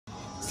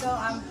So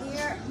I'm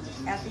here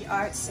at the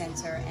art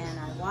center and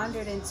I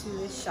wandered into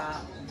this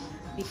shop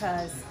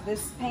because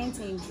this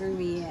painting drew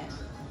me in.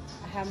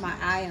 I have my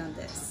eye on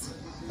this.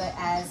 But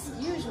as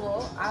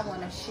usual, I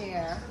want to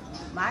share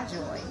my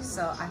joy.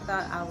 So I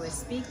thought I would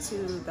speak to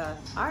the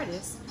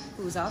artist,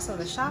 who's also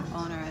the shop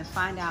owner, and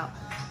find out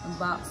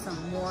about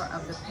some more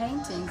of the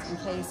paintings in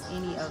case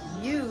any of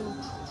you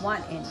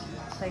want any.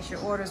 Place your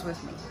orders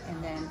with me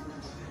and then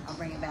I'll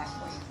bring it back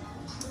for you.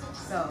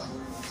 So,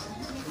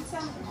 can you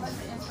tell me what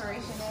the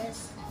inspiration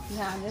is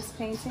behind this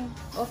painting?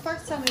 Well,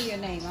 first tell me your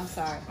name, I'm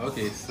sorry.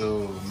 Okay,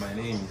 so my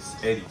name is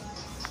Eddie,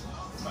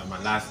 but my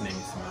last name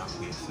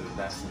is Mate, so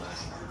that's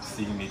my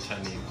signature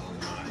name on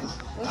my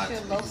What's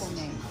your local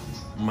name?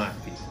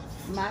 Mate.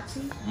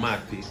 Mati?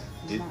 Mate.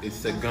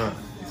 It's a Ghana.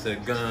 It's a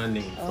Ghana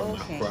name from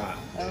Accra,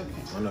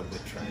 one of the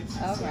tribes.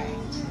 All so right.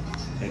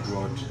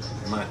 Edward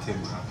Mate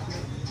Makwe,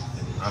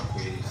 and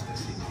Makwe is the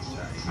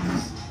signature.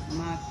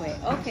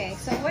 Makwe. Okay,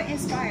 so what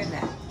inspired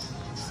that?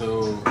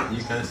 So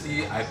you can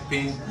see I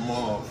paint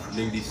more of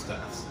lady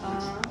stars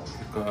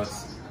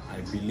because I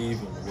believe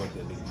in what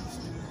the ladies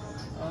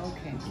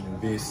do in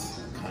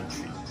this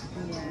country.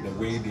 Yeah. The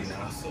way they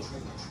hustle.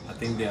 I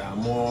think there are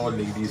more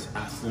ladies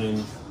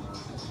hustling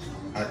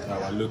at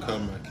our local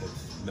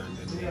markets than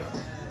the male.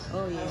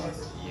 Oh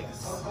yes.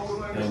 Yes.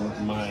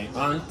 And my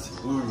aunt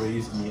who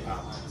raised me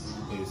up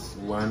is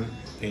one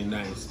thing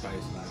that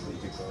inspires me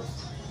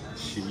because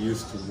she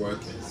used to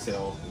work and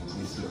sell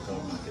in this local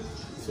market.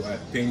 So I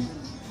paint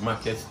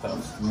market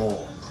stuff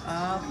more.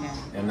 Okay.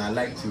 And I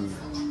like to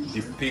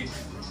depict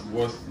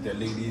what the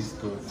ladies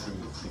go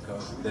through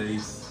because there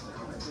is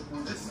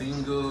a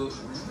single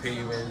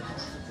parent,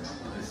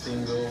 a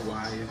single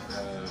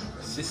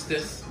wife,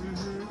 sisters,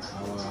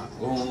 our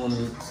own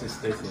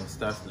sisters and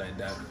stuff like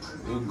that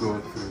who go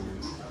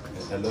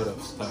through a lot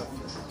of stuff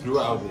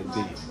throughout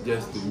the day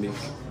just to make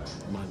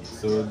money.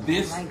 So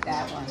this, I like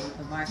that one,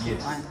 the market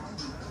one.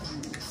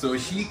 So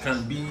she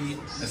can be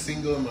a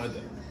single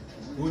mother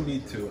who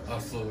need to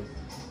hustle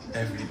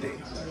every day.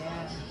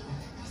 Yeah.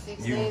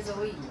 6 days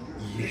a week.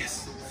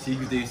 Yes,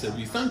 6 days a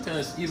week.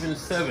 Sometimes even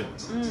 7.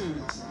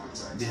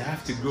 They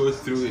have to go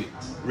through it,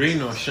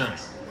 rain or shine,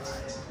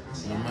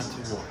 no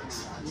matter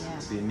what. Yeah.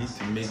 They need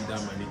to make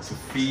that money to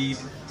feed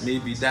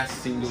maybe that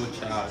single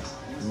child.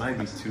 It might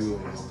be 2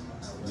 or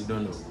we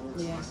don't know.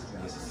 Yeah.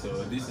 Yes,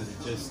 so this is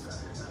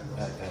just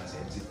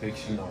a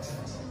depiction of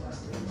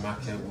a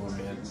market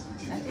woman.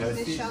 I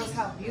think this shows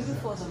how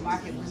beautiful the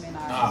market women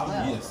are as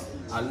well. Yes.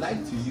 I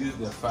like to use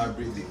the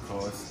fabric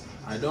because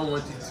I don't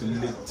want it to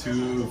look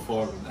too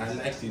foreign. I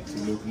like it to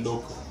look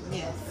local.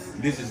 Yes.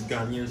 This is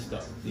Ghanaian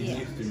stuff. It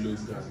needs to look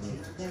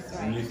Ghanaian. That's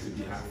right. It needs to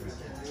be African.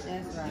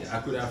 That's right. Yeah,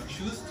 I could have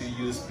choose to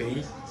use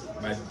paint,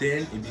 but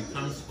then it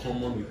becomes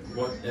common with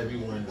what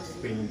everyone is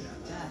painting.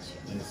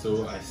 Gotcha. And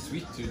so I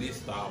switch to this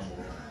style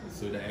more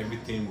so that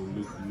everything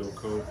will look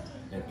local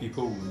and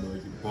people will know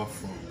you bought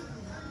from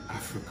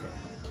Africa,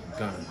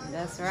 Ghana.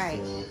 That's right.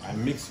 So I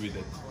mix with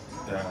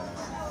the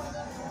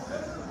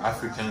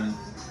African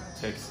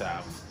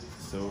textiles,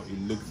 so it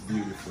looks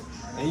beautiful.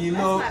 And you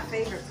know, that's my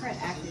favorite print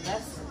actually.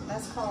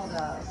 That's called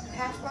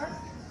patchwork.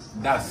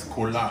 That's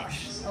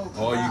collage.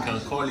 Oh, Or you collage. can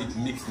call it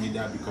mixed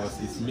media because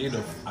it's made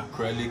of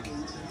acrylic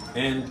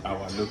and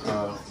our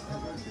local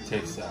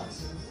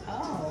textiles.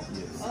 Oh.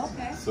 Yes.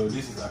 Okay. So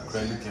this is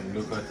acrylic and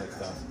local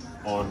textiles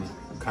on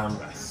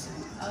canvas.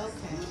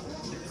 Okay.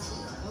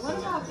 Well, what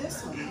about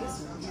this one?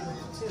 This one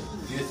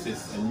beautiful too. This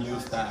is a new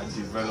style I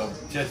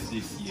developed just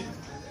this year.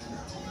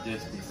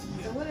 Just this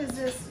year. So what does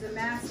this, the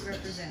mask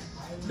represent?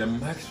 The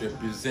marks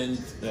represent,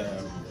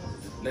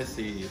 let's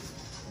say,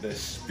 the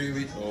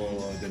spirit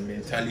or the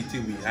mentality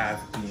we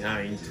have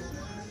behind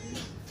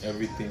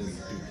everything we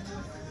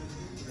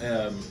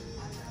do.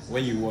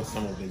 When you watch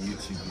some of the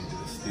YouTube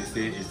videos, they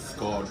say it's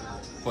called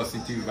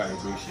positive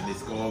vibration.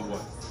 It's called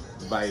what?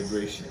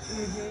 Vibration.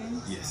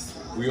 Yes.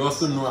 We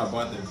also know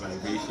about the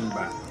vibration,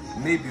 but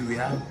maybe we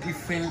have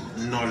different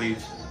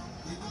knowledge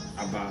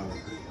about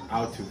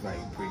how to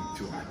vibrate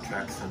to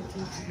attract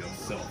something to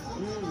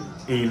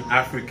yourself in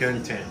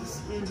African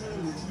terms.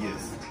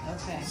 Yes.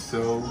 Okay.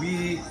 So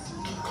we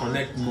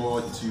connect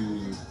more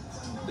to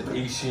the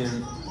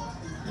Asian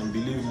and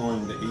believe more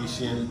in the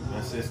Asian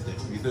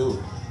ancestors. So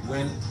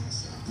when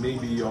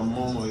maybe your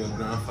mom or your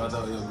grandfather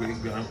or your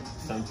great grand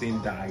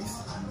something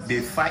dies, they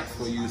fight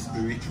for you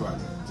spiritually.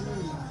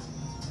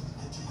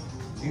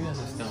 Do you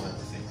understand what I'm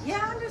saying? Yeah,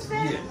 I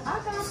understand. Yeah.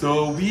 I got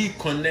So we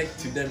connect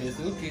to them and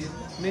say, okay,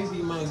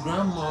 maybe my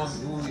grandma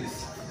who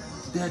is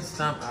dead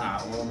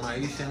somehow, or my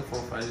Asian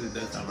forefathers is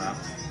dead somehow,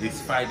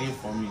 is fighting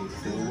for me.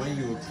 So when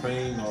you're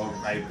praying or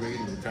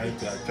vibrating, trying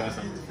to attract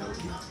something, you say,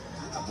 okay,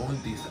 I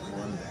want this, I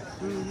want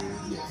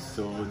that. Yes.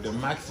 So the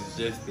max is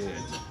just there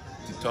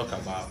to talk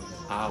about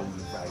how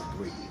we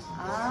vibrate.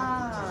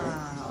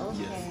 okay.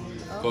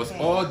 Yes. Because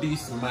all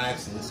these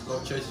marks and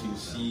sculptures you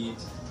see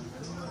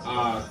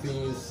are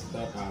things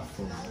that are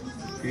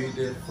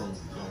created from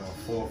our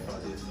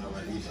forefathers,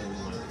 our Asian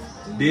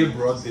ones. They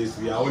brought this,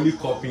 we are only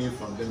copying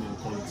from them and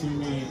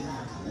continuing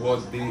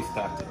what they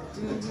started.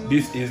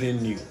 This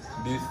isn't new.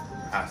 This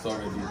has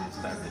already been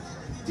started.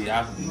 They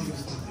have the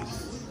use of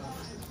this.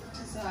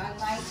 So I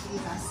like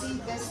these. I see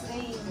this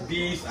thing.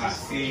 These are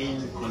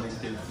saying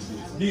connected to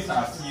this. These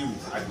are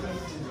series actually.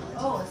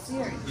 Oh, a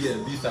series. Yeah,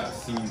 these are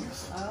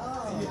series.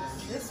 Oh,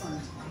 yes. This one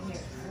right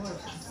here,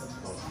 gorgeous.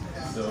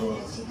 So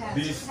She has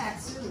this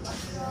tattoo.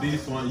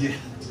 this one, yeah.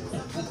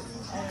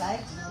 I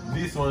like.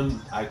 This one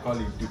I call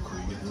it duku,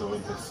 you know,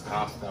 the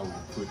scarf that we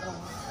put on.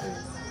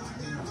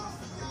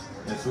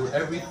 And so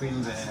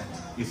everything there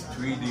is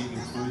 3D,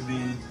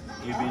 including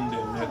even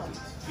the necklace.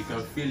 You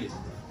can feel it.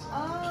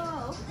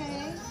 Oh,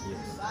 okay.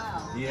 Yes.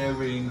 Wow. The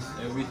earrings,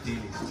 everything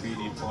is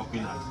 3D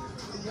popping up.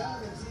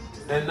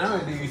 And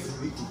nowadays,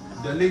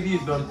 the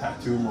ladies don't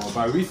tattoo more,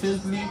 but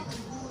recently,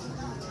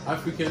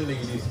 African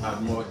ladies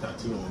had more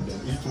tattoo on them.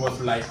 It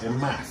was like a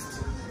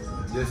mask,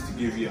 just to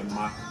give you a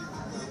mark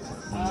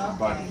on your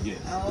body. Yeah.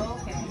 Oh,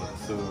 okay. Yeah,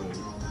 So,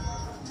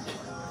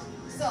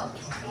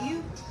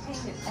 you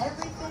painted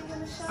everything in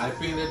the shop? I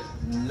painted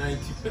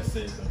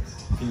 90% of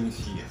things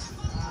here.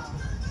 Wow.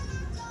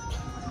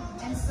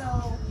 And so,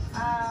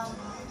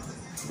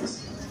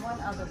 one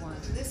other one.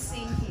 This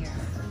scene here.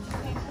 Did you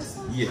paint this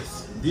one?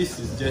 Yes, this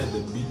is just the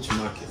beach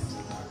market.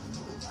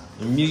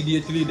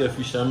 Immediately the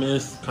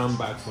fishermen come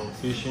back from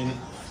fishing,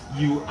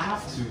 you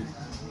have to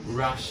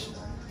rush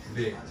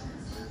there.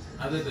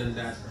 Other than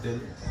that,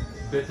 then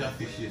better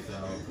fishes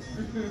are out.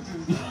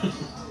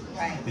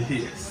 Right.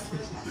 Yes.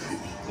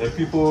 The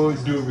people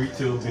do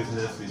retail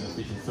business with the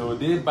fishing, so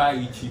they buy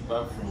it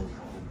cheaper from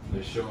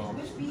the shop.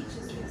 Which beach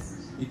is this?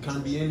 It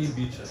can be any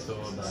beach at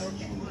all that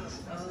you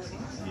Oh, okay.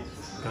 yes.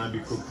 It can be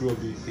Kokro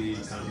Beach,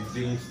 it can be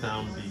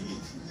Jamestown Beach,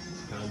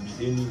 it can be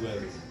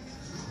anywhere.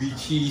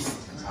 Beaches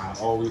are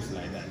always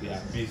like that, they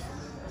are busy.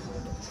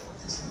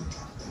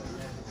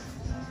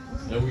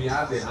 And we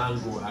have the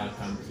angle I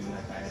come to,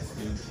 like I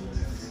explained to you.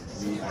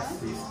 We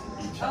assist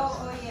each other.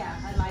 Oh, yeah,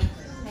 I like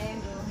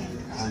this.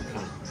 Hand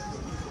Come.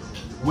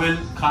 When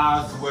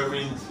cars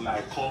weren't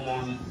like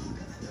common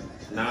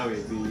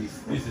nowadays,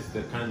 this is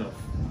the kind of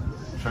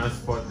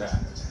transport that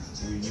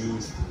we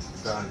use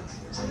in Ghana. I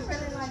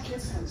really like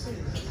this one too.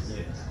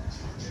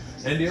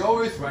 Yeah. And they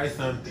always write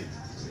something.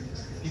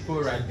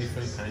 People write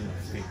different kind of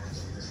things.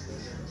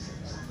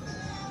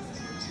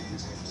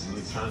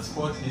 They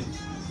transport it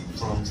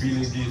from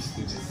villages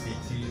to the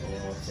city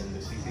or from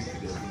the city to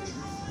the village.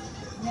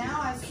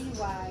 Now I see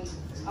why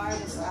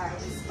artists are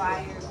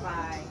inspired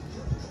by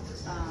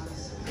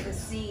the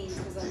scenes,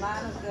 because a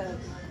lot of the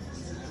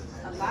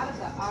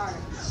art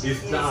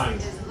It's dying.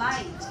 is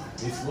light.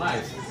 It's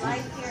life. It's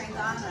light here in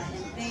Ghana,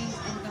 and things,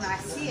 and when I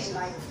see it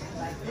like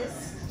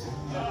this,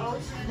 the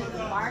ocean and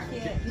the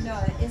market, you know,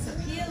 it's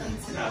appealing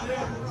to me.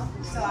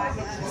 So I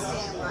can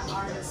understand why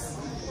artists,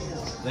 you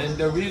know. And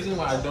the reason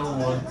why I don't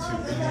want to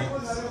really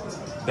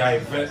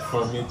divert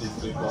from it is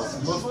because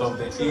most of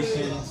the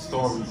Asian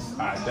stories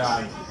are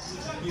dying.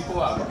 People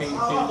are painting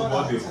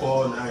what they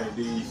call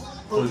nowadays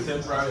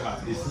contemporary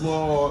art. It's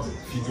more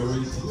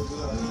figurative,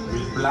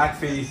 with black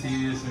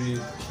faces, Yeah.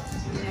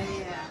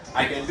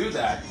 I can do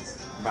that,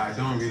 but I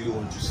don't really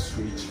want to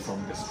switch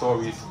from the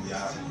stories we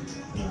have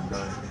in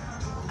Ghana.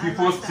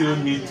 People still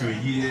need to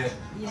hear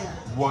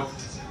what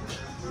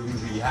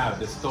we have,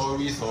 the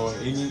stories or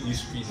any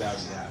history that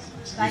we have.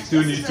 Like we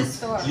still this need is to, a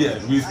story. yeah,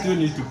 we still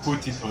need to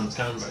put it on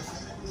canvas.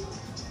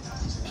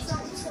 So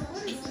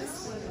what is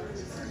this one?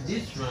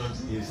 This one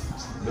is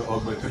the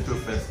Ogbetoto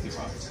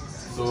Festival.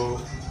 So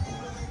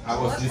I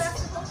was What this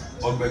festival?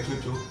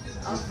 Ogbetoto.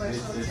 Ogbetoto.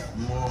 This is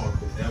more of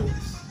the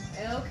Ewes.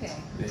 Okay.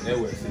 The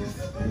Ewes is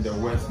in the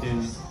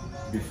western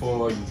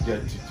before you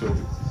get to Togo.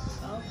 Okay.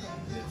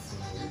 Yes.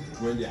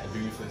 When they are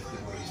doing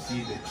festival, you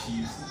see the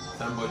chiefs,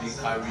 somebody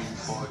carrying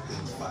pot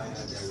and fire,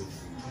 there is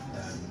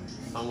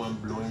someone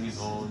blowing it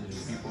on and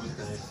people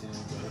dancing.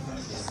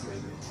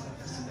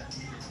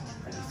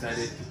 I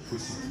decided to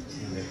put it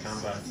in the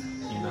canvas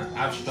in an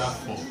abstract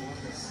form.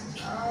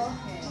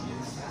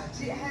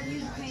 Okay. Have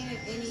you painted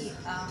any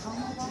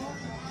homo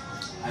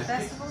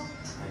festival?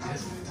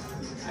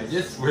 I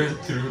just went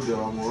through the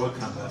Omoro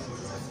canvas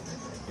because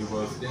it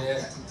was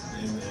there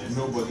and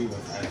nobody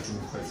was asking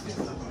questions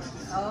about it.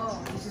 Oh,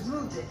 you just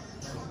moved it.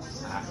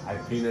 I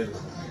painted it.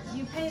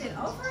 You painted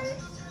over it?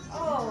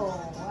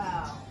 Oh,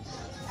 wow.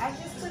 I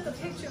just took a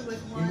picture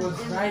with one. It was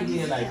in right the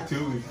here like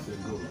museum. 2 weeks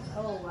ago.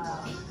 Oh,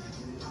 wow.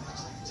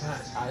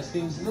 I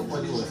think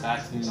nobody was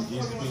asking.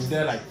 It's been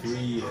there like 3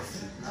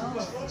 years. Oh.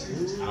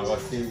 I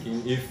was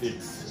thinking if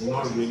it's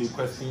not really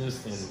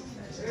questions and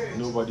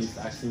nobody's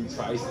asking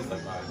prices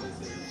about it,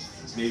 then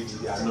maybe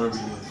they are not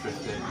really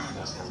interested in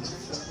that kind of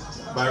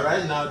stuff. But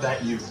right now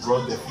that you've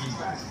brought the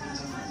feedback,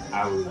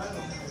 I will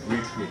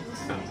recreate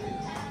something.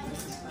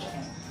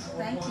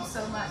 Thank you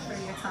so much for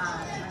your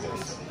time.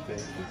 Yes, thank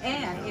you.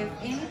 And if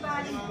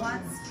anybody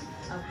wants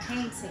a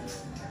painting,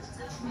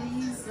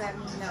 please let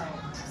me know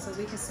so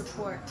we can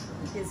support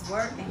his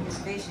work and his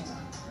vision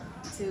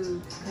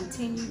to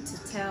continue to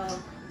tell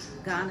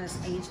Ghana's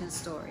ancient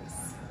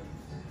stories.